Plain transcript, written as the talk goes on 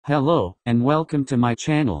Hello, and welcome to my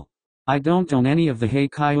channel. I don't own any of the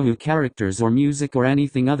Haikyuu characters or music or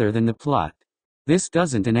anything other than the plot. This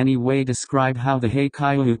doesn't in any way describe how the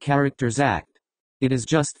Haikyuu characters act. It is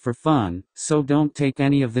just for fun, so don't take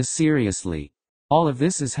any of this seriously. All of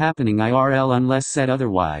this is happening IRL unless said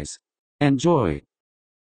otherwise. Enjoy.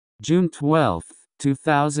 June 12,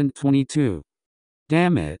 2022.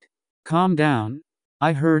 Damn it. Calm down.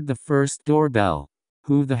 I heard the first doorbell.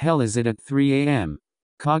 Who the hell is it at 3 a.m.?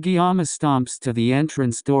 Kageyama stomps to the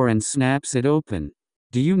entrance door and snaps it open.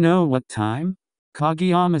 Do you know what time?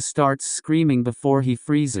 Kageyama starts screaming before he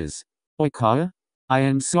freezes. Oikawa? I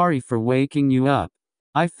am sorry for waking you up.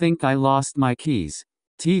 I think I lost my keys.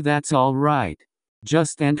 That's all right.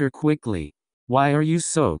 Just enter quickly. Why are you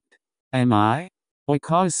soaked? Am I?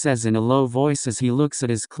 Oikawa says in a low voice as he looks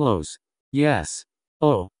at his clothes. Yes.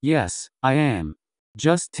 Oh, yes, I am.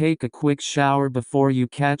 Just take a quick shower before you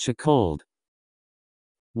catch a cold.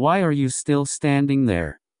 Why are you still standing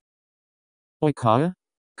there? Oikawa?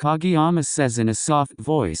 Kageyama says in a soft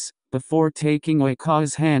voice, before taking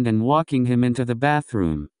Oikawa's hand and walking him into the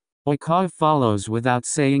bathroom. Oikawa follows without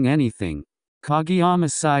saying anything. Kageyama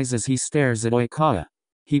sighs as he stares at Oikawa.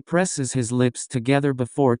 He presses his lips together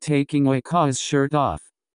before taking Oikawa's shirt off.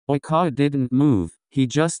 Oikawa didn't move, he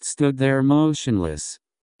just stood there motionless.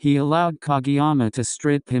 He allowed Kageyama to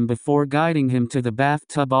strip him before guiding him to the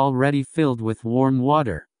bathtub already filled with warm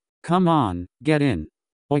water. Come on, get in.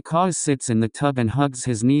 Oikawa sits in the tub and hugs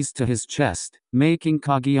his knees to his chest, making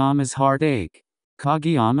Kageyama's heart ache.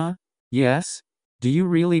 Kageyama? Yes? Do you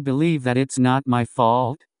really believe that it's not my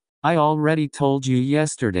fault? I already told you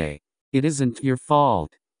yesterday. It isn't your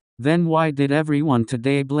fault. Then why did everyone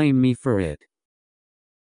today blame me for it?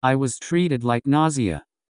 I was treated like nausea.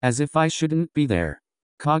 As if I shouldn't be there.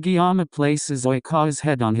 Kageyama places Oikawa's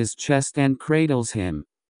head on his chest and cradles him.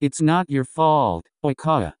 It's not your fault,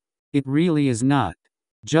 Oikawa. It really is not.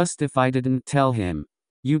 Just if I didn't tell him.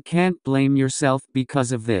 You can't blame yourself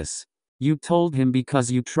because of this. You told him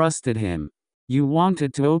because you trusted him. You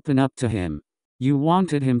wanted to open up to him. You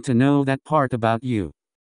wanted him to know that part about you.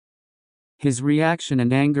 His reaction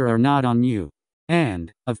and anger are not on you.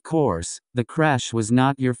 And, of course, the crash was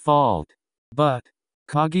not your fault. But,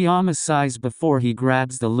 Kageyama sighs before he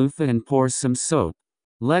grabs the loofah and pours some soap.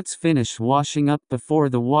 Let's finish washing up before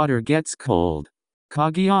the water gets cold.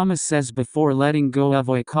 Kageyama says before letting go of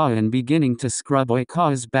Oikawa and beginning to scrub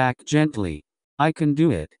Oikawa's back gently. I can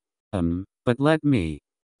do it. But let me.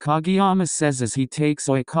 Kageyama says as he takes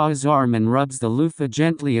Oikawa's arm and rubs the loofah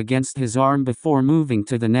gently against his arm before moving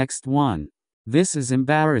to the next one. This is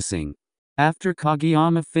embarrassing. After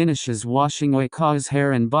Kageyama finishes washing Oikawa's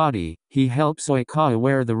hair and body, he helps Oikawa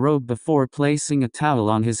wear the robe before placing a towel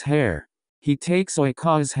on his hair. He takes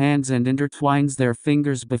Oikawa's hands and intertwines their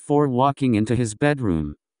fingers before walking into his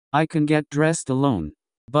bedroom. I can get dressed alone.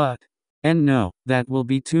 And no, that will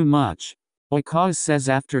be too much. Oikawa says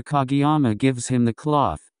after Kageyama gives him the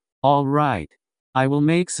cloth. All right. I will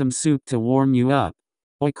make some soup to warm you up.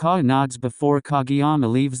 Oikawa nods before Kageyama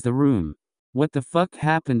leaves the room. What the fuck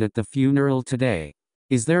happened at the funeral today?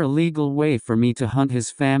 Is there a legal way for me to hunt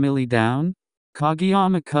his family down?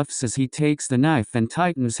 Kageyama cuffs as he takes the knife and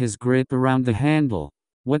tightens his grip around the handle.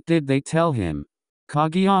 What did they tell him?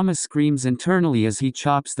 Kageyama screams internally as he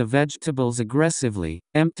chops the vegetables aggressively,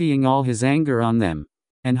 emptying all his anger on them.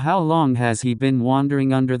 And how long has he been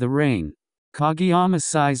wandering under the rain? Kageyama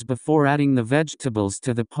sighs before adding the vegetables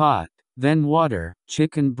to the pot, then water,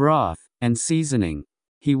 chicken broth, and seasoning.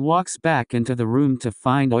 He walks back into the room to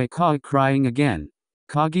find Oikawa crying again.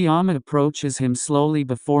 Kageyama approaches him slowly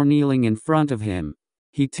before kneeling in front of him.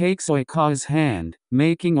 He takes Oikawa's hand,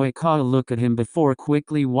 making Oikawa look at him before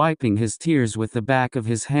quickly wiping his tears with the back of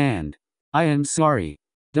his hand. I am sorry.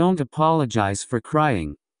 Don't apologize for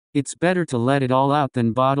crying. It's better to let it all out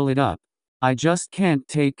than bottle it up. I just can't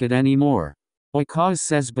take it anymore. Oikawa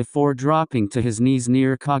says before dropping to his knees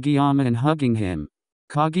near Kageyama and hugging him.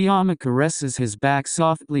 Kageyama caresses his back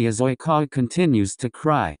softly as Oikawa continues to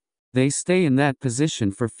cry. They stay in that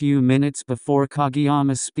position for few minutes before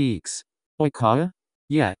Kageyama speaks. Oikawa?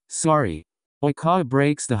 Yeah, sorry. Oikawa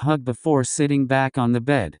breaks the hug before sitting back on the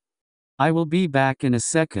bed. I will be back in a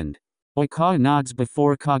second. Oikawa nods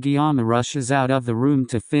before Kageyama rushes out of the room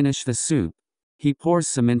to finish the soup. He pours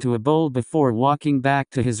some into a bowl before walking back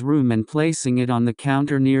to his room and placing it on the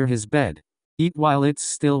counter near his bed. Eat while it's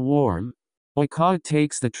still warm. Oikawa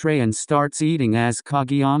takes the tray and starts eating as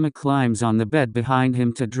Kageyama climbs on the bed behind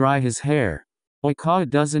him to dry his hair. Oikawa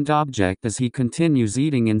doesn't object as he continues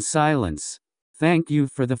eating in silence. Thank you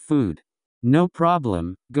for the food. No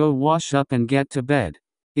problem, go wash up and get to bed.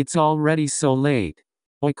 It's already so late.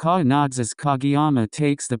 Oikawa nods as Kageyama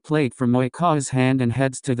takes the plate from Oikawa's hand and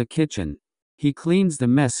heads to the kitchen. He cleans the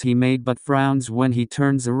mess he made but frowns when he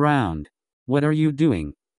turns around. What are you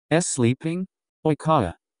doing? Sleeping?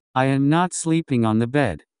 Oikawa. I am not sleeping on the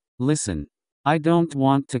bed. Listen. I don't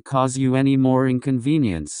want to cause you any more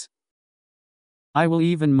inconvenience. I will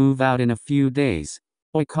even move out in a few days.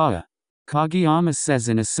 Oikawa. Kageyama says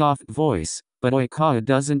in a soft voice, but Oikawa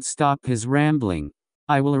doesn't stop his rambling.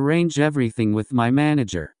 I will arrange everything with my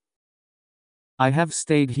manager. I have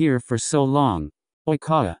stayed here for so long.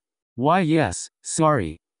 Oikawa. Why yes,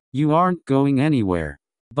 sorry. You aren't going anywhere.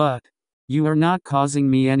 But you are not causing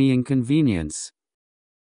me any inconvenience.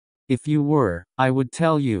 If you were, I would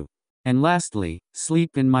tell you. And lastly,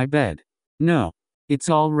 sleep in my bed. No. It's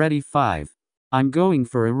already 5. I'm going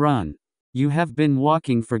for a run. You have been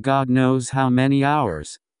walking for God knows how many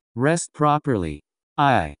hours. Rest properly.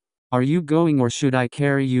 Are you going or should I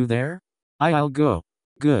carry you there? I'll go.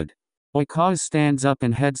 Good. Oikawa stands up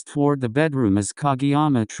and heads toward the bedroom as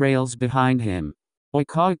Kageyama trails behind him.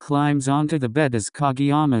 Oikawa climbs onto the bed as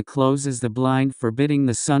Kageyama closes the blind forbidding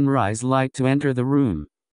the sunrise light to enter the room.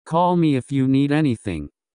 Call me if you need anything.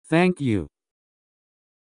 Thank you.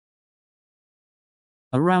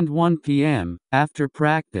 Around 1 p.m., after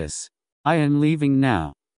practice. I am leaving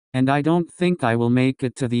now. And I don't think I will make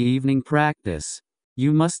it to the evening practice.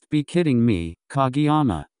 You must be kidding me,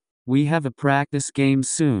 Kageyama. We have a practice game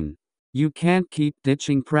soon. You can't keep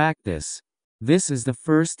ditching practice. This is the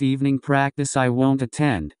first evening practice I won't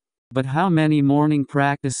attend. But how many morning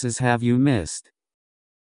practices have you missed?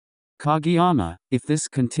 Kageyama, if this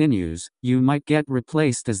continues, you might get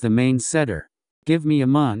replaced as the main setter. Give me a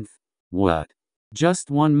month. What? Just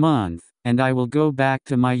 1 month, and I will go back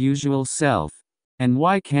to my usual self. And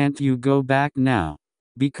why can't you go back now?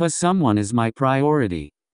 Because someone is my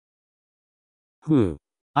priority. Who?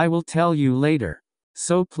 I will tell you later.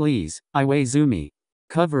 So please, Iwaizumi.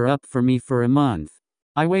 Cover up for me for a month.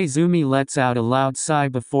 Iwaizumi lets out a loud sigh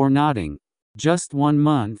before nodding. Just 1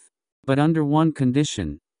 month. But under one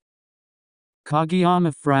condition.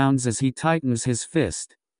 Kageyama frowns as he tightens his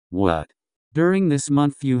fist. What? During this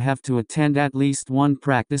month you have to attend at least 1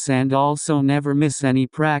 practice and also never miss any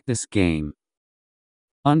practice game.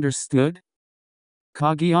 Understood?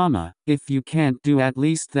 Kageyama, if you can't do at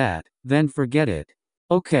least that, then forget it.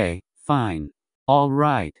 Okay, fine. All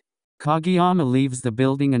right. Kageyama leaves the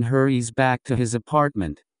building and hurries back to his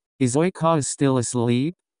apartment. Is Oikawa still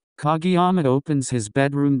asleep? Kageyama opens his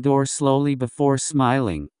bedroom door slowly before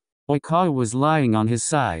smiling. Oikawa was lying on his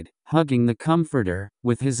side, hugging the comforter,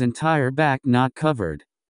 with his entire back not covered.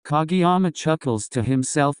 Kageyama chuckles to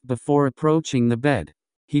himself before approaching the bed.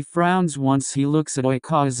 He frowns once he looks at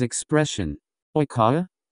Oikawa's expression. Oikawa?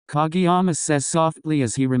 Kageyama says softly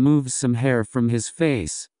as he removes some hair from his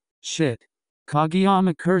face. Shit.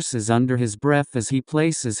 Kageyama curses under his breath as he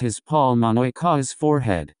places his palm on Oikawa's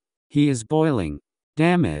forehead. He is boiling.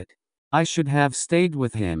 Damn it. I should have stayed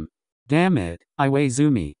with him. Damn it,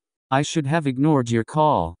 Iwaizumi. I should have ignored your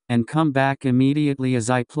call, and come back immediately as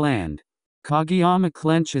I planned. Kageyama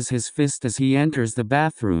clenches his fist as he enters the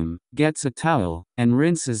bathroom, gets a towel, and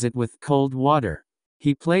rinses it with cold water.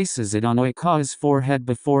 He places it on Oikawa's forehead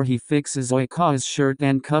before he fixes Oikawa's shirt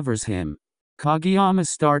and covers him. Kageyama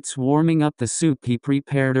starts warming up the soup he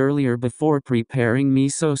prepared earlier before preparing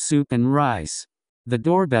miso soup and rice. The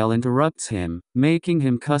doorbell interrupts him, making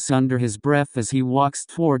him cuss under his breath as he walks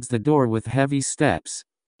towards the door with heavy steps.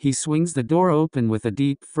 He swings the door open with a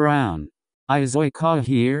deep frown. Is Oikawa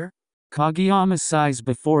here? Kageyama sighs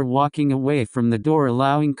before walking away from the door,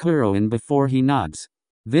 allowing Kuro in before he nods.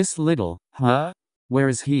 This little, huh? Where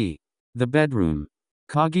is he? The bedroom.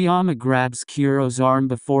 Kageyama grabs Kuro's arm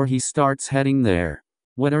before he starts heading there.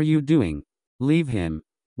 What are you doing? Leave him.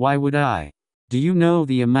 Why would I? Do you know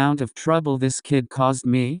the amount of trouble this kid caused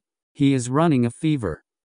me? He is running a fever.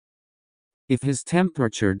 If his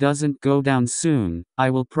temperature doesn't go down soon, I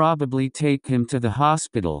will probably take him to the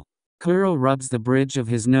hospital. Kuro rubs the bridge of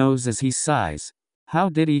his nose as he sighs. How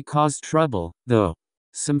did he cause trouble, though?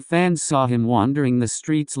 Some fans saw him wandering the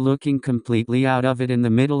streets looking completely out of it in the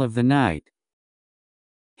middle of the night.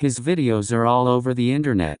 His videos are all over the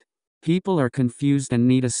internet. People are confused and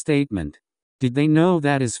need a statement. Did they know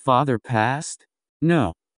that his father passed?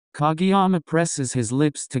 No. Kageyama presses his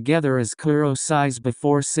lips together as Kuro sighs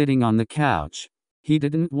before sitting on the couch. He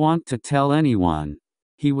didn't want to tell anyone.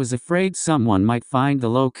 He was afraid someone might find the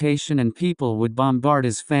location and people would bombard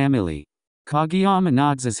his family. Kageyama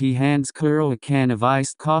nods as he hands Kuro a can of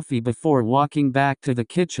iced coffee before walking back to the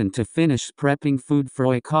kitchen to finish prepping food for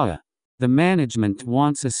Oikawa. The management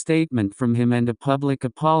wants a statement from him and a public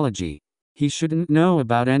apology. He shouldn't know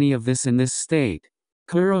about any of this in this state.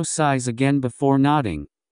 Kuro sighs again before nodding.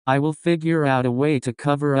 I will figure out a way to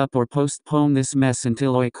cover up or postpone this mess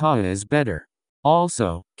until Oikawa is better.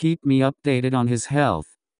 Also, keep me updated on his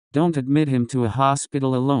health. Don't admit him to a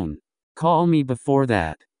hospital alone. Call me before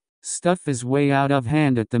that. Stuff is way out of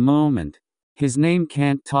hand at the moment. His name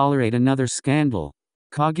can't tolerate another scandal.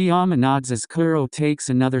 Kageyama nods as Kuro takes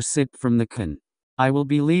another sip from the can. I will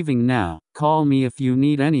be leaving now. Call me if you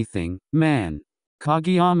need anything, man.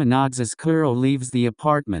 Kageyama nods as Kuro leaves the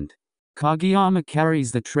apartment. Kageyama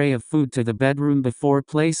carries the tray of food to the bedroom before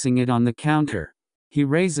placing it on the counter. He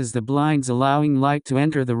raises the blinds allowing light to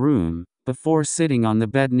enter the room, before sitting on the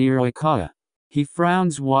bed near Oikawa. He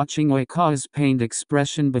frowns watching Oikawa's pained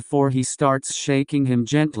expression before he starts shaking him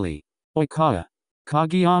gently. Oikawa.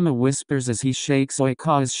 Kageyama whispers as he shakes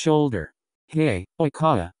Oikawa's shoulder. Hey,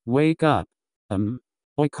 Oikawa, wake up.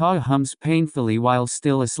 Oikawa hums painfully while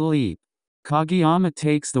still asleep. Kageyama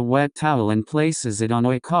takes the wet towel and places it on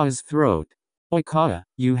Oikawa's throat. Oikawa,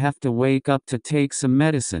 you have to wake up to take some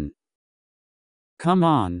medicine. Come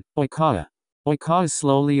on, Oikawa. Oikawa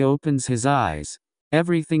slowly opens his eyes.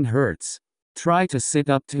 Everything hurts. Try to sit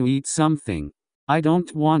up to eat something. I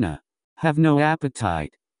don't wanna. Have no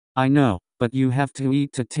appetite. I know, but you have to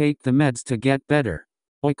eat to take the meds to get better.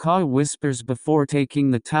 Oikawa whispers before taking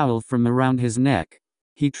the towel from around his neck.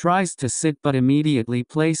 He tries to sit but immediately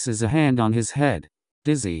places a hand on his head.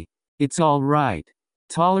 Dizzy. It's all right.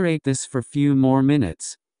 Tolerate this for few more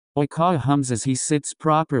minutes. Oikawa hums as he sits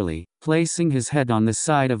properly, placing his head on the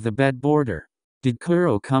side of the bed border. Did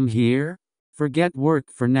Kuro come here? Forget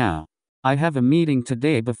work for now. I have a meeting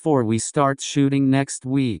today before we start shooting next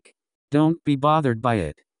week. Don't be bothered by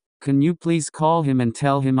it. Can you please call him and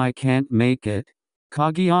tell him I can't make it?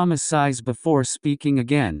 Kageyama sighs before speaking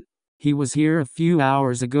again. He was here a few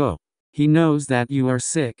hours ago. He knows that you are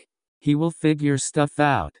sick. He will figure stuff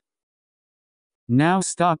out. Now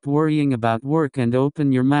stop worrying about work and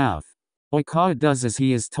open your mouth. Oikawa does as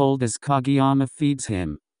he is told as Kageyama feeds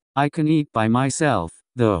him. I can eat by myself,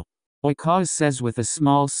 though. Oikawa says with a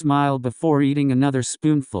small smile before eating another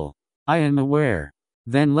spoonful. I am aware.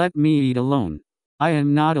 Then let me eat alone. I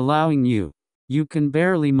am not allowing you. You can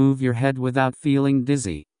barely move your head without feeling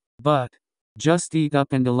dizzy. But, just eat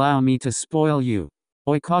up and allow me to spoil you.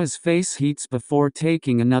 Oikawa's face heats before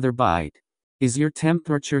taking another bite. Is your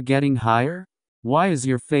temperature getting higher? Why is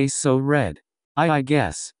your face so red? I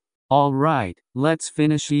guess. All right, let's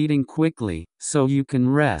finish eating quickly, so you can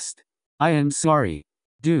rest. I am sorry.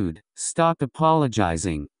 Dude, stop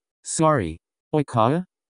apologizing. Sorry. Oikawa?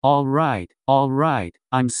 All right,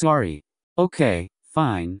 I'm sorry. Okay,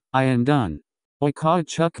 fine, I am done. Oikawa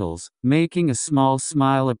chuckles, making a small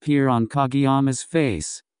smile appear on Kageyama's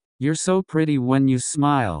face. You're so pretty when you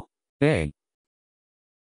smile. Eh?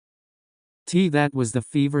 That was the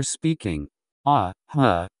fever speaking.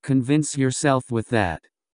 Convince yourself with that.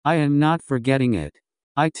 I am not forgetting it.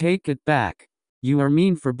 I take it back. You are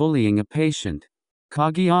mean for bullying a patient.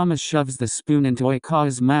 Kageyama shoves the spoon into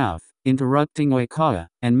Oikawa's mouth, interrupting Oikawa,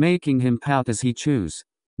 and making him pout as he chews.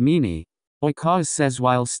 Meanie. Oikawa says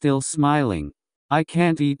while still smiling. I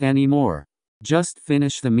can't eat anymore. Just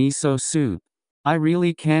finish the miso soup. I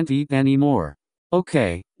really can't eat anymore.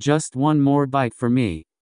 Okay, just one more bite for me.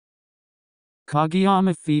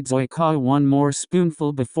 Kageyama feeds Oikawa one more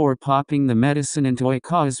spoonful before popping the medicine into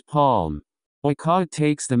Oikawa's palm. Oikawa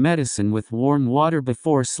takes the medicine with warm water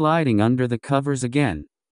before sliding under the covers again.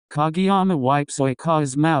 Kageyama wipes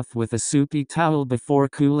Oikawa's mouth with a soupy towel before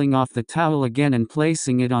cooling off the towel again and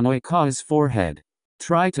placing it on Oikawa's forehead.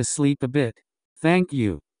 Try to sleep a bit. Thank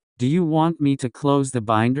you. Do you want me to close the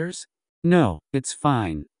binders? No, it's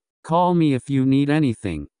fine. Call me if you need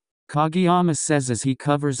anything. Kageyama says as he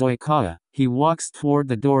covers Oikawa. He walks toward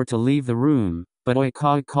the door to leave the room, but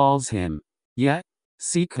Oikawa calls him. Yeah?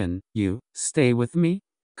 Seikun, you, stay with me?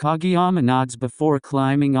 Kageyama nods before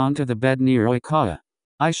climbing onto the bed near Oikawa.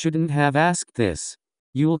 I shouldn't have asked this.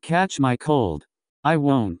 You'll catch my cold. I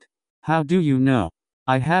won't. How do you know?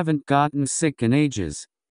 I haven't gotten sick in ages.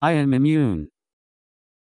 I am immune.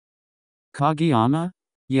 Kageyama?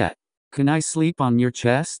 Yeah. Can I sleep on your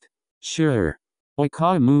chest? Sure.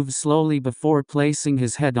 Oikawa moves slowly before placing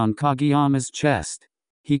his head on Kageyama's chest.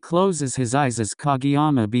 He closes his eyes as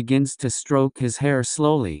Kageyama begins to stroke his hair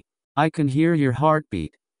slowly. I can hear your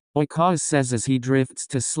heartbeat. Oikawa says as he drifts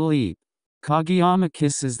to sleep. Kageyama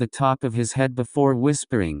kisses the top of his head before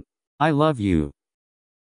whispering, I love you.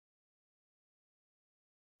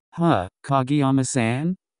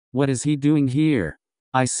 Kageyama-san? What is he doing here?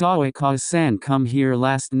 I saw Oikawa-san come here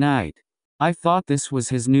last night. I thought this was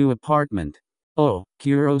his new apartment. Oh,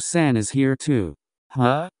 Kuro-san is here too.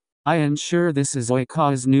 I am sure this is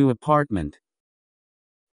Oikawa's new apartment.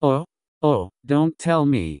 Oh, don't tell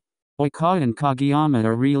me. Oikawa and Kageyama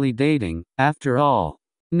are really dating, after all.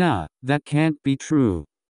 Nah, that can't be true.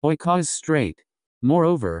 Oikawa's straight.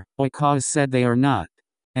 Moreover, Oikawa said they are not.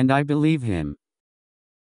 And I believe him.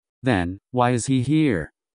 Then, why is he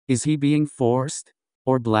here? Is he being forced?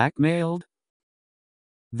 Or blackmailed?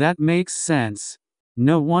 That makes sense.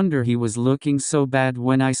 No wonder he was looking so bad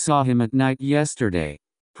when I saw him at night yesterday.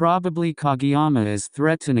 Probably Kageyama is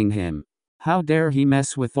threatening him. How dare he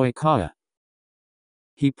mess with Oikawa?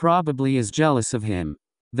 He probably is jealous of him.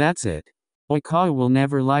 That's it. Oikawa will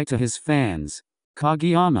never lie to his fans.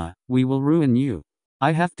 Kageyama, we will ruin you.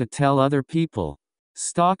 I have to tell other people.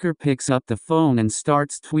 Stalker picks up the phone and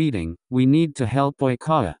starts tweeting, "We need to help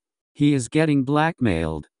Oikawa. He is getting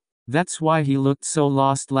blackmailed. That's why he looked so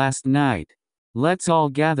lost last night. Let's all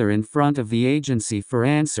gather in front of the agency for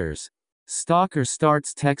answers." Stalker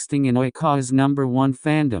starts texting in Oikawa's #1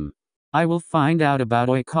 fandom. "I will find out about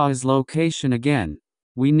Oikawa's location again.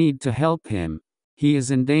 We need to help him. He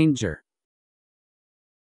is in danger."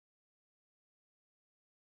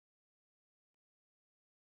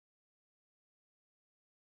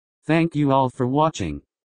 Thank you all for watching.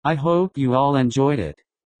 I hope you all enjoyed it.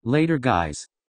 Later guys.